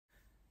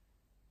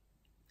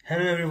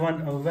Hello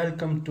everyone,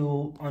 welcome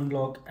to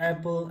Unlock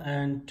Apple,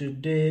 and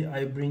today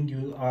I bring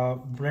you a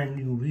brand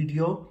new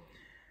video.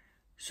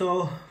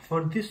 So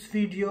for this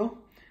video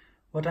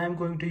what I'm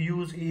going to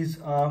use is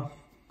a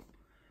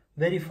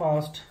very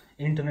fast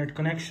internet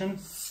connection.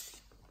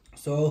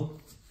 So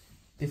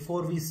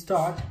before we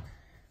start,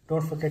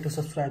 don't forget to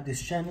subscribe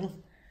this channel,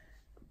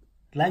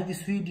 like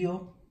this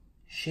video,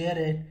 share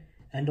it,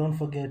 and don't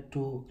forget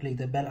to click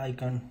the bell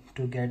icon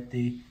to get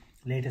the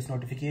latest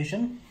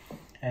notification.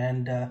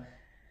 And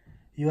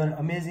you are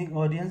amazing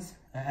audience.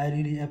 I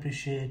really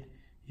appreciate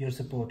your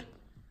support.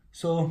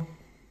 So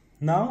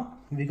now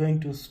we're going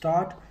to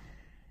start.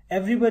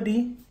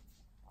 Everybody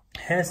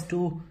has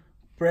to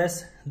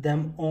press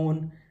them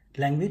own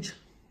language.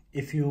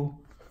 If you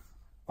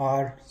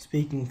are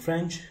speaking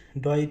French,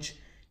 Deutsch,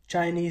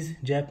 Chinese,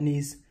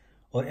 Japanese,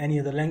 or any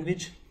other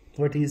language,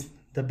 what is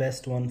the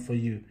best one for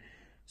you?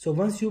 So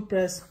once you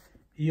press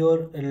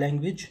your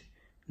language,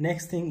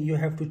 next thing you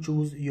have to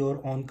choose your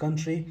own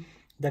country,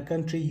 the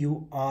country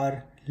you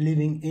are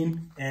living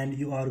in, and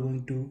you are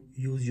going to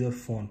use your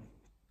phone.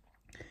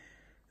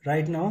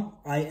 Right now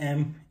I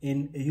am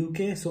in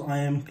UK, so I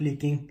am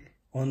clicking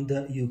on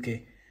the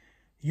UK.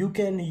 You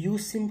can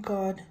use SIM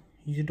card,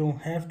 you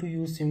don't have to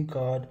use SIM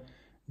card.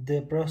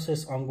 The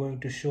process I'm going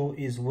to show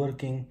is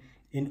working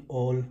in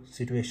all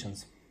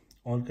situations,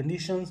 all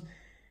conditions.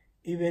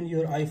 Even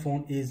your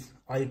iPhone is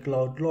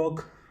iCloud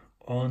lock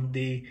on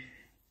the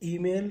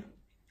email,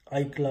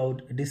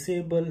 iCloud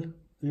disable,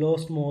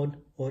 lost mode,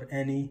 or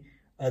any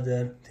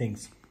other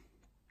things,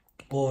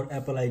 or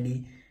Apple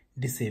ID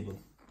disable.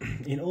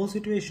 In all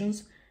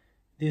situations,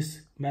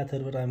 this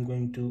method what I'm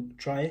going to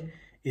try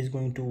is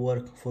going to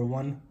work for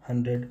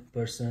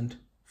 100%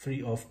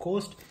 free of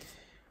cost.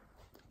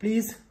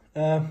 Please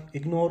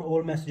ignore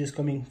all messages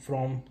coming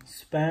from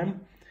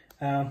spam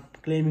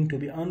claiming to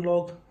be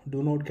unlocked.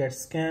 Do not get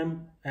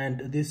scammed,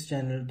 and this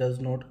channel does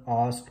not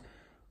ask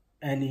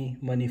any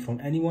money from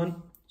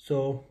anyone,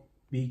 so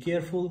be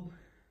careful.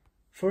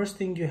 First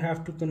thing, you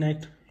have to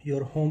connect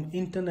your home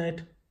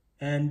internet,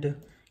 and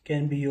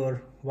can be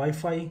your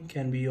Wi-Fi,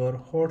 can be your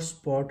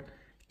hotspot,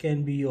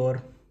 can be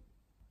your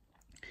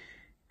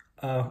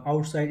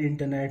outside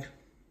internet.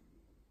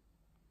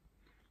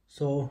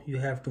 So you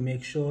have to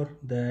make sure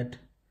that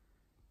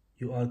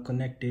you are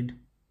connected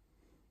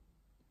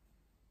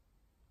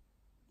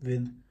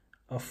with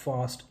a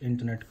fast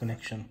internet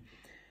connection.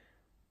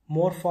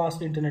 More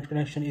fast internet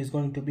connection is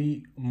going to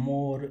be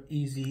more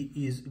easy,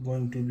 is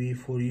going to be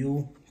for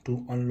you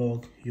to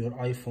unlock your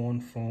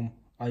iPhone from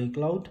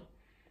iCloud.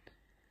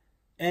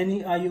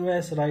 Any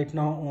iOS right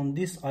now on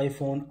this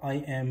iPhone I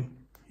am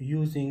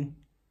using,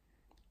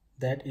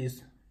 that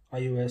is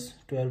iOS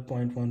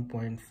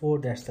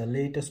 12.1.4, that's the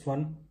latest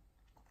one.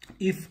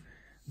 If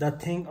the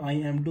thing I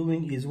am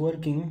doing is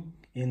working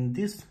in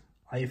this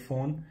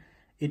iPhone,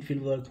 it will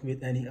work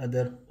with any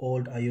other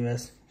old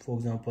iOS, for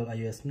example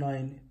iOS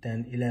 9,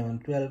 10, 11,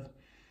 12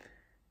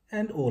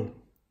 and all.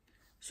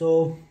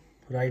 So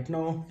right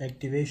now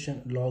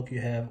activation lock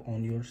you have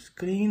on your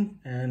screen,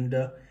 and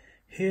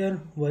here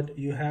what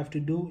you have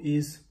to do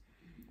is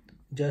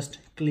just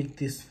click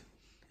this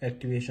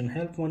activation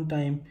help one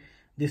time.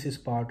 This is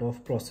part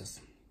of process.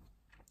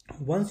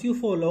 Once you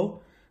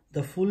follow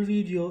the full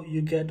video,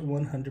 you get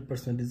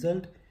 100%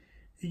 result.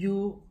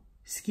 You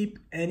skip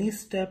any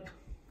step,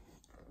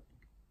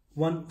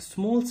 one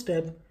small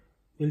step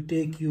will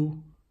take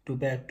you to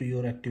back to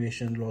your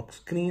activation lock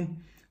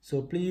screen.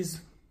 So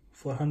please,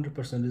 for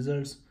 100%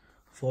 results,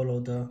 follow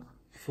the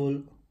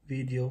full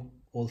video,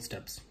 all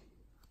steps.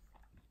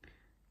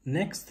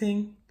 Next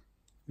thing,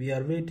 we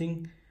are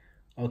waiting.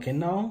 Okay,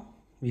 now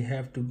we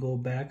have to go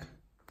back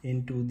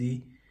into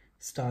the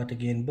start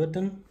again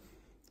button.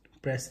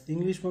 Press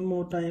English one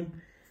more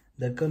time,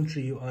 the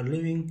country you are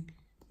living,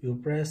 you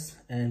press,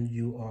 and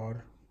you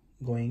are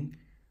going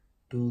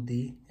to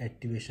the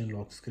activation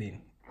lock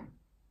screen.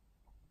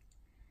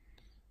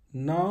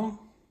 Now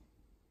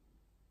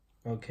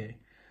okay,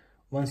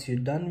 once you're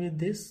done with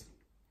this,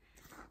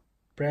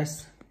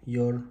 press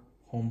your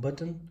home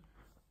button,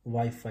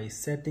 Wi-Fi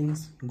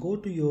settings, go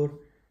to your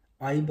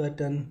I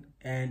button,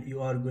 and you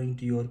are going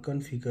to your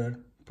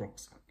configure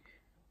proxy.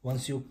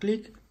 Once you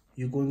click,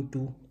 you're going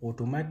to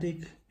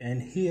automatic,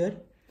 and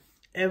here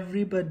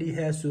everybody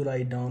has to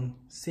write down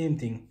same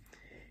thing.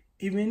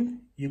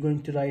 Even you're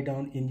going to write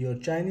down in your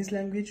Chinese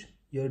language,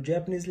 your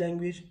Japanese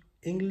language,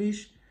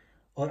 English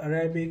or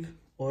Arabic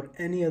or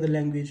any other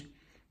language,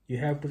 you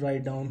have to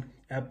write down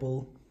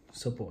Apple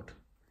support.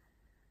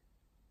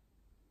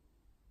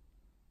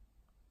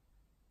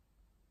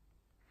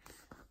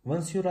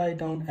 Once you write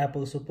down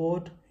Apple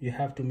support, you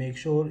have to make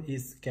sure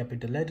is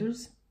capital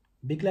letters,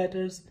 big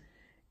letters,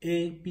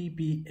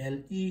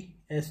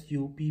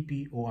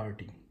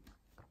 APPLESUPPORT.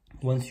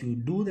 Once you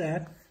do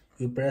that,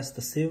 you press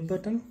the save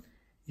button,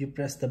 you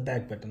press the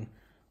back button.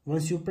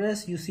 Once you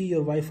press, you see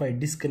your Wi-Fi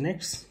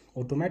disconnects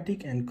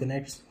automatic and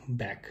connects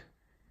back.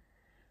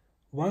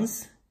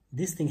 Once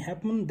this thing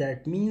happens,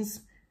 that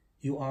means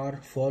you are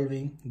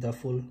following the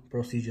full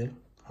procedure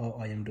how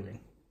I am doing.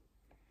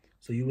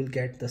 So you will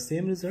get the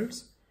same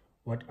results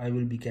what I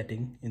will be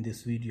getting in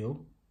this video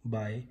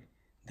by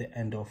the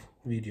end of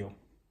video.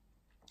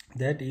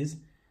 That is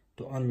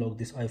to unlock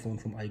this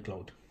iPhone from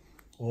iCloud,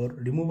 or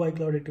remove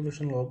iCloud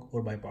activation lock,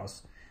 or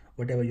bypass,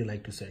 whatever you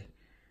like to say.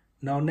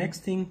 Now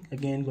next thing,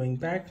 again going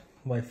back,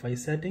 Wi-Fi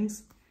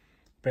settings,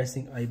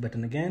 pressing I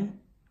button again,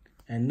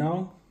 and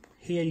now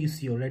here you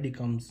see already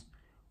comes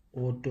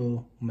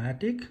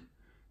automatic.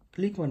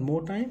 Click one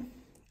more time,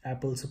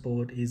 Apple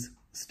support is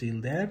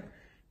still there.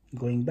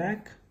 Going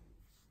back,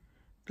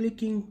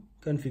 clicking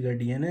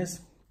configure DNS.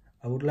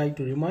 I would like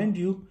to remind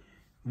you,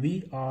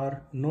 we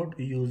are not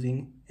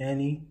using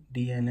any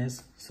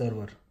DNS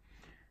server.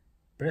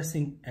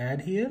 Pressing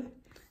add here,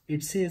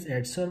 it says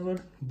add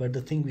server, but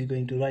the thing we're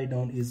going to write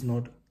down is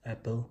not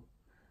Apple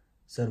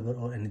server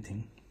or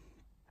anything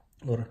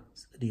or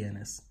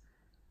DNS.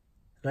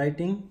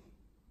 Writing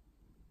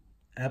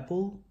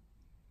Apple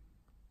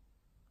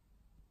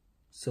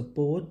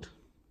support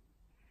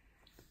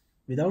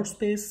without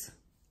space,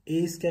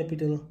 A is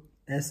capital,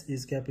 S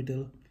is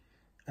capital,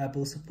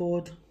 Apple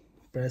support,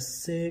 press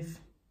save.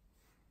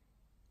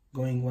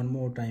 Going one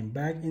more time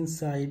back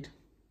inside,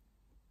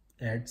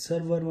 add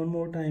server one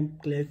more time,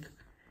 click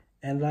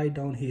and write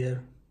down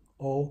here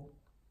O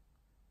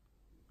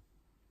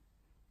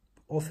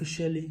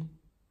officially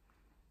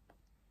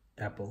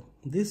Apple.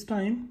 This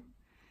time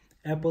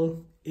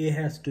Apple A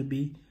has to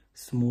be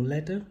small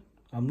letter.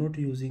 I'm not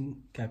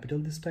using capital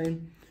this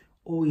time.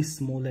 O is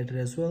small letter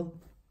as well.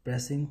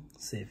 Pressing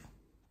save.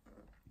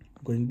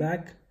 Going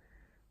back,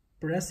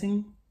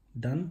 pressing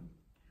done,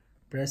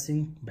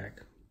 pressing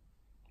back.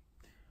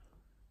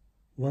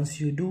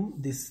 Once you do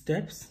these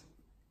steps,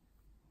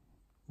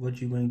 what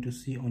you're going to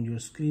see on your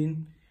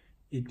screen,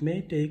 it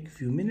may take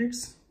few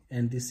minutes,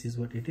 and this is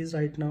what it is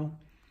right now.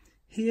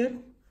 Here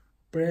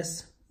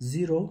press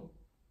 0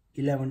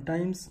 11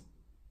 times,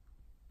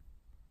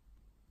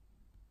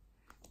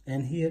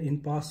 and here in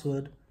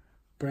password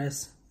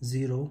press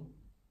 0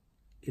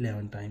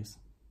 11 times.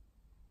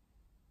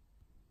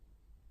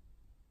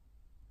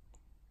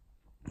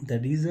 The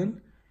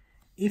reason,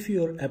 if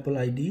your Apple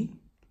ID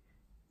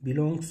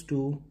belongs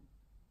to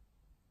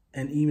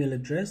an email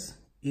address,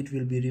 it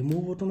will be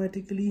removed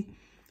automatically,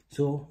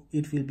 so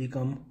it will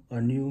become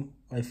a new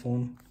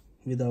iPhone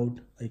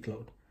without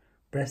iCloud.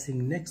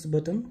 Pressing next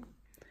button,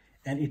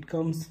 and it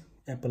comes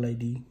Apple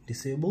ID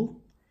disable.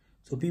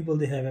 So people,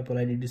 they have Apple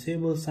ID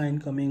disable, sign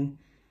coming,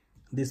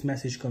 this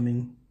message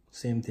coming,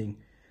 same thing.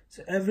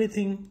 So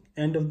everything,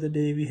 end of the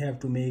day, we have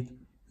to make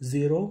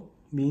 0,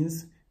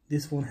 means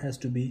this phone has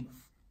to be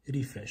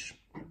refresh.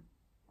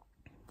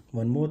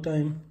 One more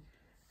time,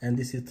 and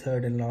this is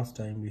third and last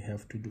time we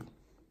have to do.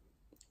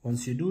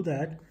 Once you do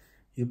that,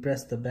 you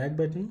press the back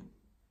button,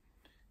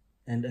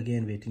 and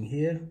again waiting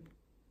here.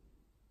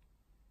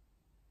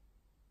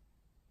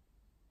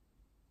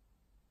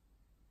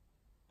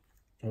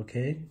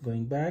 Okay,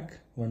 going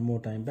back, one more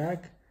time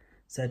back,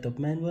 setup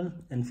manual,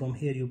 and from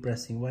here you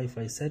pressing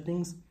Wi-Fi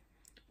settings,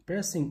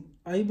 pressing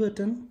I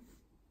button,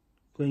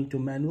 going to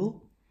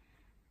manual.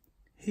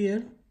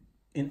 Here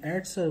in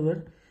add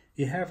server,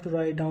 you have to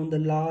write down the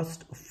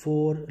last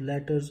 4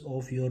 letters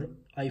of your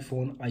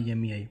iPhone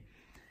IMEI.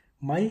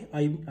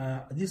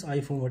 This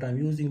iPhone, what I'm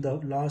using, the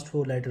last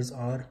 4 letters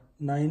are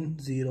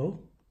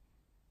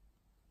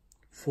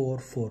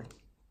 9044.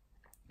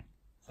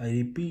 I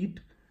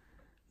repeat,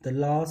 the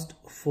last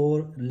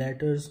 4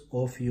 letters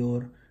of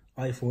your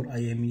iPhone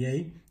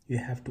IMEI you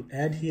have to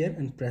add here,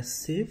 and press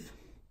save,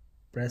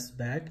 press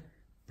back,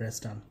 press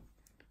done,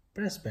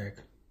 press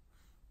back.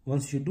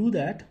 Once you do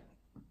that,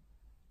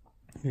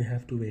 you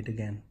have to wait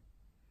again.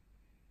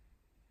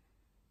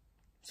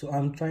 So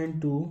I'm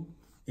trying to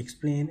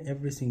explain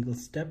every single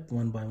step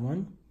one by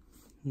one.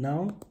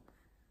 Now,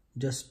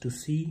 just to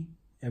see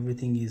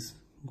everything is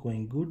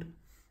going good,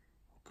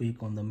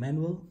 click on the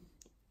manual.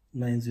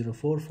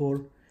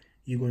 9044,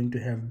 you're going to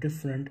have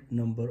different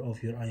number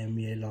of your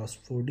IMEI last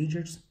 4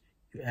 digits.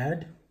 You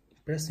add,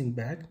 pressing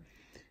back.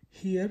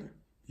 Here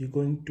you're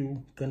going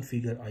to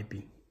configure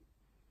IP.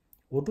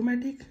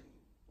 Automatic,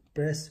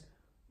 press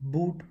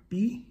boot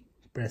P,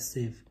 press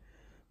save.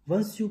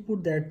 Once you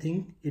put that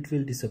thing, it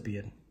will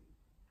disappear.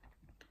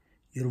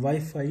 Your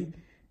Wi-Fi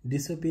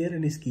disappear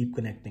and is keep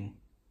connecting.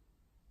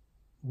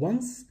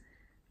 Once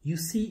you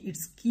see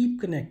it's keep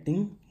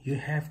connecting, you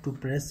have to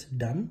press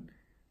done,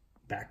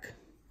 back.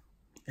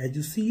 As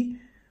you see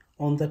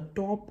on the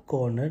top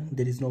corner,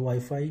 there is no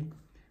Wi-Fi,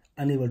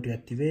 unable to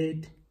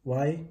activate.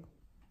 Why?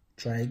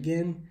 Try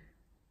again.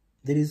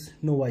 There is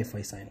no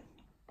Wi-Fi sign.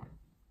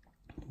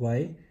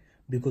 Why?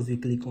 Because we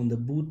click on the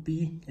boot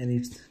P and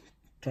it's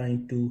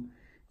trying to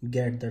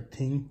get that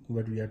thing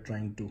what we are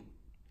trying to.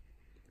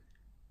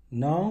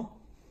 Now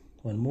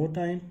one more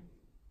time.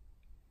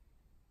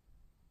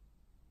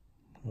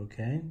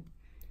 Okay,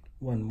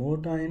 one more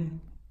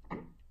time.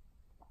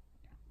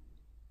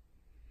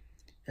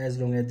 As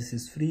long as this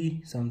is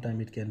free,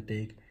 sometimes it can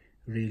take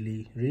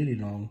really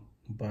long,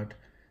 but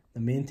the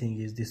main thing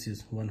is this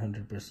is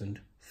 100%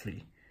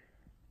 free.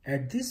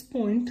 At this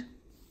point,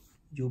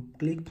 you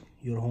click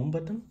your home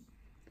button,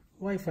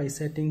 Wi-Fi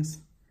settings,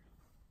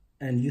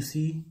 and you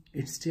see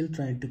it's still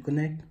trying to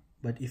connect,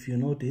 but if you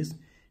notice,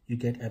 you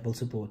get Apple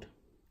support.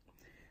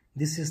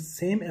 This is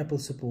same Apple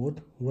support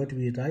what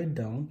we write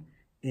down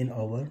in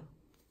our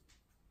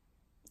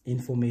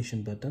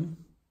information button,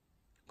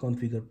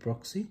 configure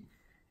proxy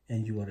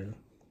and URL.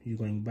 You're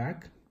going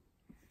back.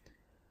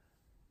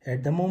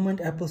 At the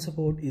moment Apple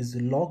support is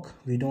lock.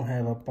 We don't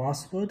have a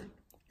password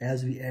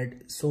as we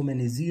add so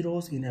many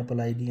zeros in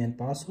Apple ID and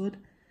password.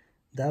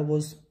 That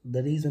was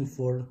the reason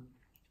for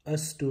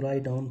us to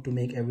write down to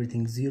make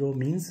everything zero,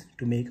 means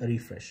to make a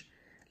refresh.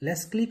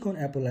 Let's click on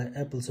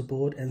Apple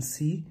support and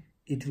see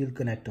it will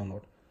connect or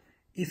not.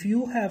 If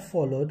you have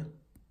followed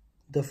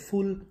the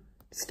full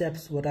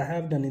steps what I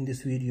have done in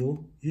this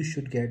video, you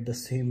should get the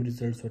same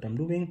results what I'm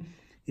doing.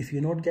 If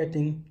you're not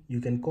getting,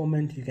 you can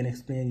comment, you can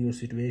explain your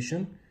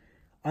situation,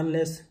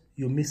 unless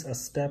you miss a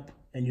step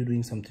and you're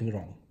doing something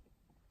wrong.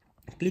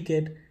 Click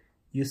it.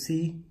 You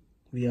see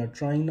we are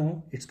trying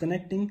now. It's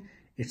connecting.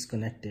 It's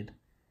connected.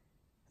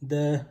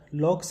 The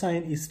log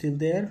sign is still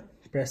there.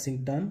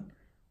 Pressing done,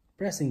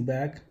 pressing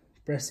back,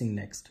 pressing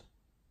next.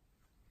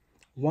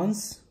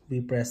 Once we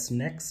press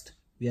next,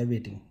 we are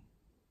waiting.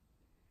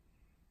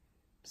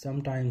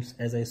 Sometimes,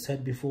 as I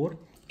said before,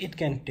 it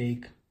can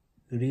take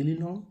really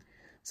long.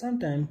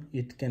 Sometimes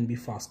it can be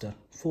faster.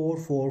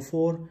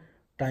 444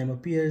 time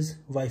appears.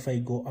 Wi-Fi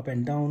go up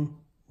and down.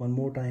 One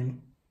more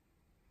time.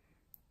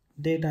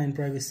 Data and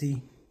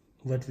privacy.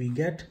 What we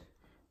get,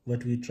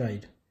 what we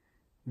tried.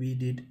 We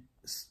did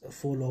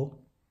follow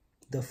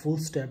the full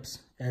steps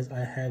as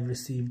I have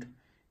received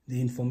the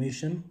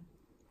information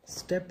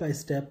step by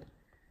step,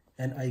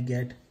 and I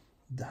get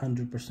the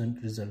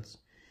 100% results.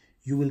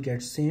 You will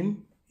get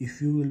same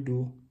if you will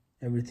do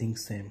everything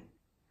same.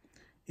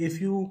 If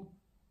you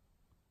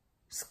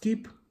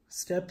skip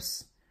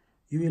steps,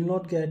 you will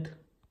not get.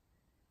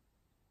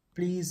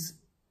 Please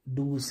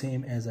do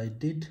same as I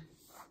did.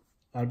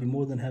 I'll be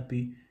more than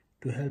happy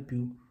to help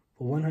you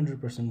for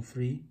 100%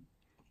 free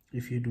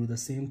if you do the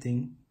same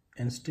thing.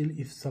 And still,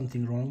 if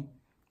something wrong,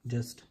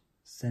 just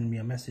send me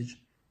a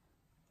message.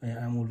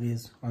 I'm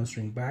always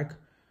answering back.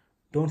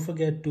 Don't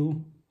forget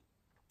to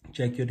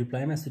check your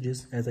reply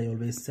messages, as I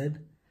always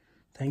said.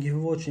 Thank you for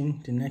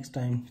watching. Till next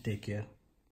time, take care.